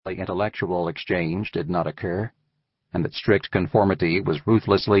intellectual exchange did not occur, and that strict conformity was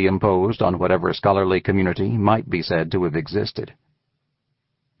ruthlessly imposed on whatever scholarly community might be said to have existed.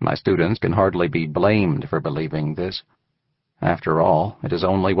 My students can hardly be blamed for believing this. After all, it is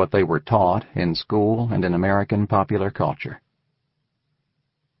only what they were taught in school and in American popular culture.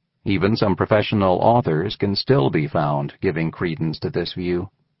 Even some professional authors can still be found giving credence to this view.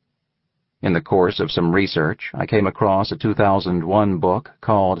 In the course of some research, I came across a 2001 book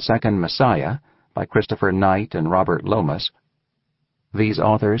called Second Messiah by Christopher Knight and Robert Lomas. These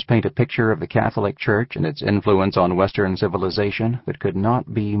authors paint a picture of the Catholic Church and its influence on Western civilization that could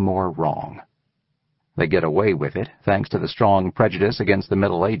not be more wrong. They get away with it thanks to the strong prejudice against the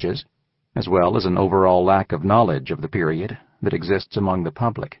Middle Ages, as well as an overall lack of knowledge of the period that exists among the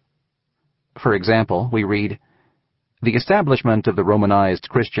public. For example, we read, "The establishment of the Romanized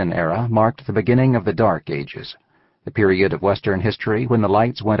Christian era marked the beginning of the Dark Ages, the period of Western history when the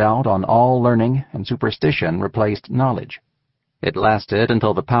lights went out on all learning and superstition replaced knowledge. It lasted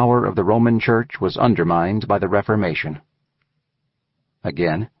until the power of the Roman Church was undermined by the Reformation."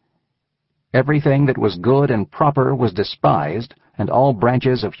 Again, "Everything that was good and proper was despised, and all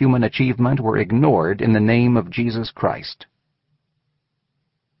branches of human achievement were ignored in the name of Jesus Christ."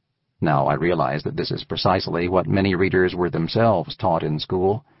 Now, I realize that this is precisely what many readers were themselves taught in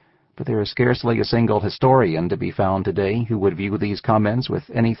school, but there is scarcely a single historian to be found today who would view these comments with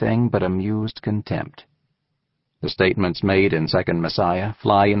anything but amused contempt. The statements made in Second Messiah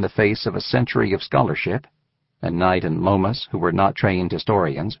fly in the face of a century of scholarship, and Knight and Lomas, who were not trained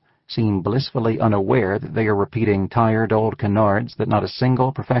historians, seem blissfully unaware that they are repeating tired old canards that not a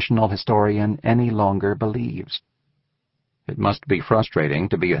single professional historian any longer believes. It must be frustrating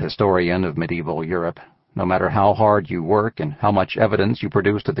to be a historian of medieval Europe. No matter how hard you work and how much evidence you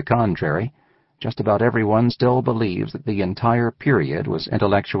produce to the contrary, just about everyone still believes that the entire period was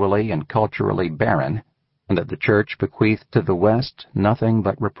intellectually and culturally barren, and that the Church bequeathed to the West nothing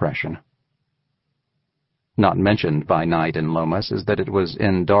but repression. Not mentioned by Knight and Lomas is that it was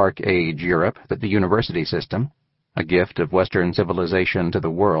in Dark Age Europe that the university system, a gift of Western civilization to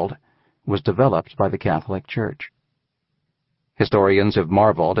the world, was developed by the Catholic Church. Historians have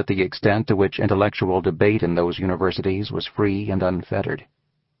marveled at the extent to which intellectual debate in those universities was free and unfettered.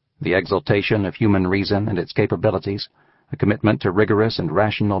 The exaltation of human reason and its capabilities, a commitment to rigorous and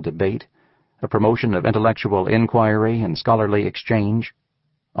rational debate, a promotion of intellectual inquiry and scholarly exchange,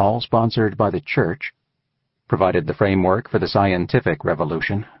 all sponsored by the Church, provided the framework for the scientific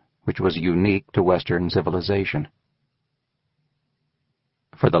revolution, which was unique to Western civilization.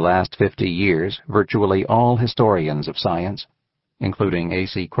 For the last 50 years, virtually all historians of science, including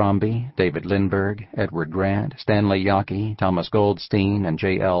A.C. Crombie, David Lindbergh, Edward Grant, Stanley Yockey, Thomas Goldstein, and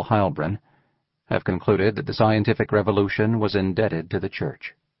J.L. Heilbron, have concluded that the scientific revolution was indebted to the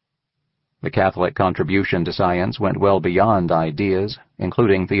Church. The Catholic contribution to science went well beyond ideas,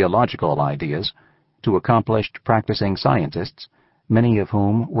 including theological ideas, to accomplished practicing scientists, many of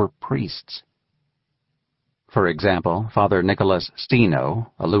whom were priests. For example, Father Nicholas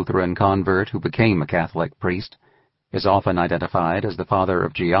Steno, a Lutheran convert who became a Catholic priest, is often identified as the father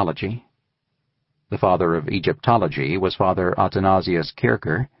of geology. The father of Egyptology was Father Athanasius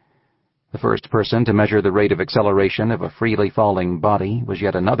Kircher. The first person to measure the rate of acceleration of a freely falling body was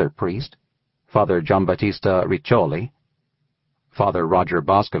yet another priest, Father Giambattista Riccioli. Father Roger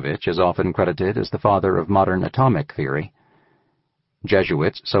Boscovich is often credited as the father of modern atomic theory.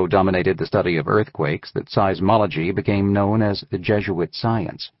 Jesuits so dominated the study of earthquakes that seismology became known as the Jesuit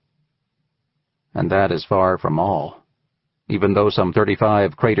science. And that is far from all. Even though some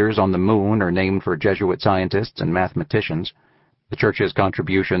 35 craters on the moon are named for Jesuit scientists and mathematicians, the Church's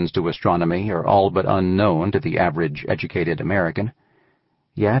contributions to astronomy are all but unknown to the average educated American.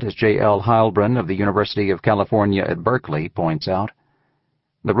 Yet, as J.L. Heilbron of the University of California at Berkeley points out,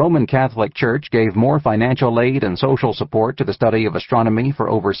 the Roman Catholic Church gave more financial aid and social support to the study of astronomy for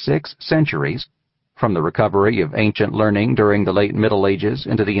over 6 centuries, from the recovery of ancient learning during the late Middle Ages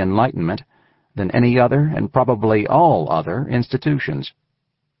into the Enlightenment, than any other and probably all other institutions.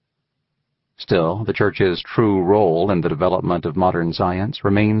 Still, the Church's true role in the development of modern science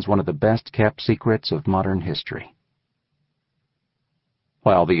remains one of the best-kept secrets of modern history.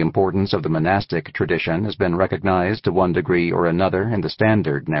 While the importance of the monastic tradition has been recognized to one degree or another in the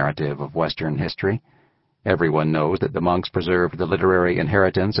standard narrative of Western history, everyone knows that the monks preserved the literary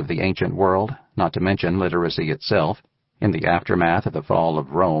inheritance of the ancient world, not to mention literacy itself, in the aftermath of the fall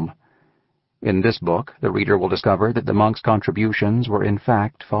of Rome. In this book, the reader will discover that the monks' contributions were in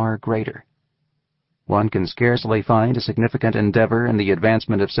fact far greater. One can scarcely find a significant endeavor in the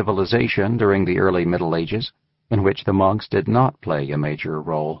advancement of civilization during the early Middle Ages, in which the monks did not play a major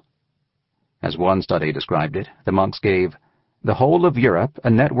role. As one study described it, the monks gave the whole of Europe a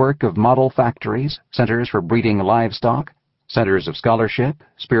network of model factories, centers for breeding livestock, centers of scholarship,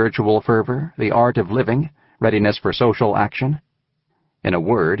 spiritual fervor, the art of living, readiness for social action. In a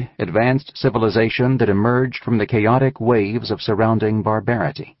word, advanced civilization that emerged from the chaotic waves of surrounding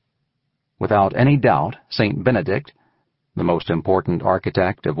barbarity. Without any doubt, Saint Benedict, the most important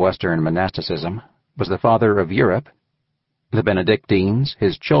architect of Western monasticism, was the father of Europe. The Benedictines,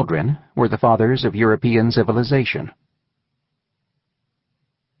 his children, were the fathers of European civilization.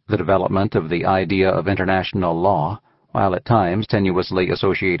 The development of the idea of international law, while at times tenuously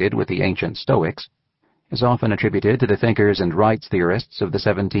associated with the ancient Stoics, is often attributed to the thinkers and rights theorists of the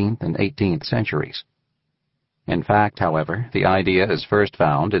 17th and 18th centuries. In fact, however, the idea is first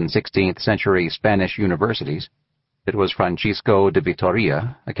found in 16th-century Spanish universities. It was Francisco de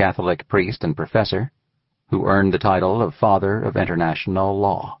Vitoria, a Catholic priest and professor, who earned the title of Father of International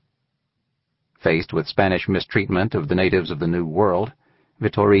Law. Faced with Spanish mistreatment of the natives of the New World,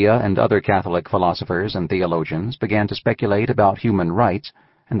 Vitoria and other Catholic philosophers and theologians began to speculate about human rights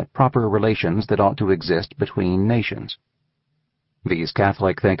and the proper relations that ought to exist between nations. These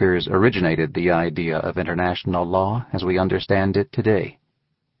Catholic thinkers originated the idea of international law as we understand it today.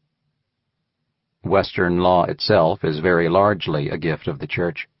 Western law itself is very largely a gift of the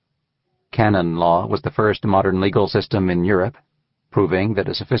Church. Canon law was the first modern legal system in Europe, proving that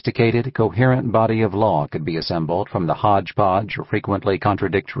a sophisticated, coherent body of law could be assembled from the hodgepodge of frequently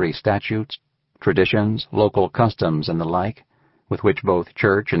contradictory statutes, traditions, local customs, and the like, with which both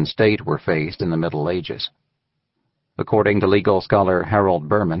church and state were faced in the Middle Ages. According to legal scholar Harold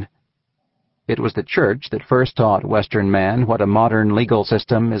Berman, it was the Church that first taught Western man what a modern legal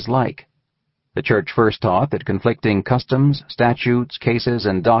system is like. The Church first taught that conflicting customs, statutes, cases,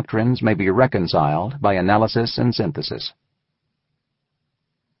 and doctrines may be reconciled by analysis and synthesis.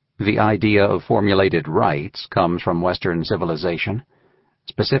 The idea of formulated rights comes from Western civilization.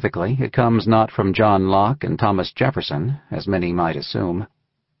 Specifically, it comes not from John Locke and Thomas Jefferson, as many might assume,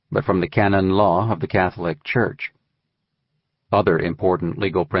 but from the canon law of the Catholic Church. Other important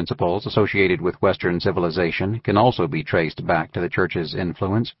legal principles associated with Western civilization can also be traced back to the Church's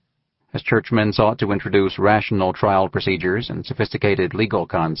influence, as churchmen sought to introduce rational trial procedures and sophisticated legal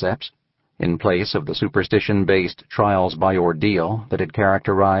concepts in place of the superstition-based trials by ordeal that had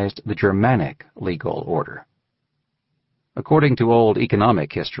characterized the Germanic legal order. According to old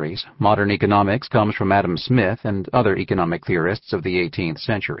economic histories, modern economics comes from Adam Smith and other economic theorists of the 18th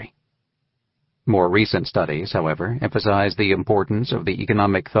century. More recent studies, however, emphasize the importance of the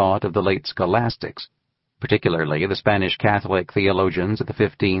economic thought of the late scholastics, particularly the Spanish Catholic theologians of the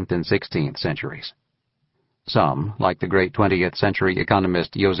 15th and 16th centuries. Some, like the great 20th century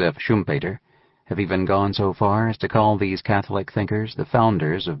economist Joseph Schumpeter, have even gone so far as to call these Catholic thinkers the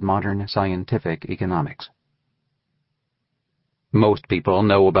founders of modern scientific economics. Most people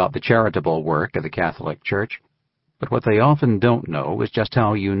know about the charitable work of the Catholic Church, but what they often don't know is just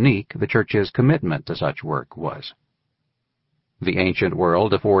how unique the Church's commitment to such work was. The ancient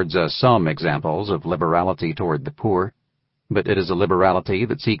world affords us some examples of liberality toward the poor, but it is a liberality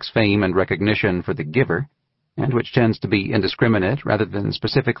that seeks fame and recognition for the giver, and which tends to be indiscriminate rather than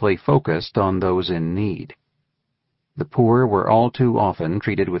specifically focused on those in need. The poor were all too often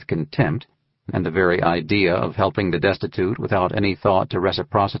treated with contempt, and the very idea of helping the destitute without any thought to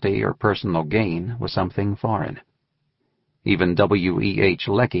reciprocity or personal gain was something foreign. Even W.E.H.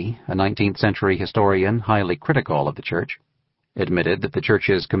 Lecky, a 19th-century historian highly critical of the Church, admitted that the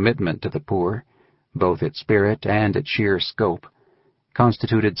Church's commitment to the poor, both its spirit and its sheer scope,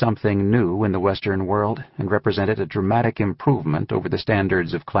 constituted something new in the Western world and represented a dramatic improvement over the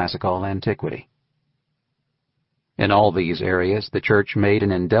standards of classical antiquity. In all these areas, the Church made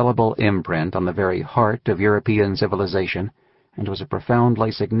an indelible imprint on the very heart of European civilization and was a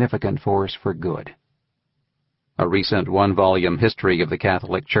profoundly significant force for good. A recent one-volume history of the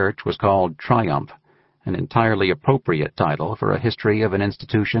Catholic Church was called Triumph, an entirely appropriate title for a history of an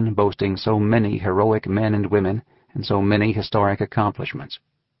institution boasting so many heroic men and women and so many historic accomplishments.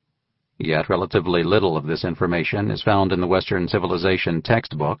 Yet relatively little of this information is found in the Western civilization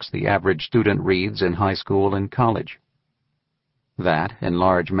textbooks the average student reads in high school and college. That, in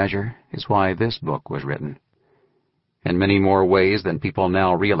large measure, is why this book was written. In many more ways than people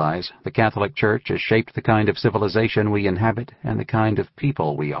now realize, the Catholic Church has shaped the kind of civilization we inhabit and the kind of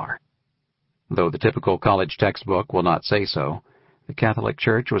people we are. Though the typical college textbook will not say so, the Catholic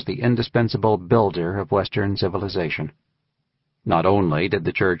Church was the indispensable builder of Western civilization. Not only did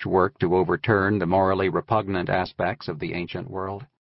the Church work to overturn the morally repugnant aspects of the ancient world,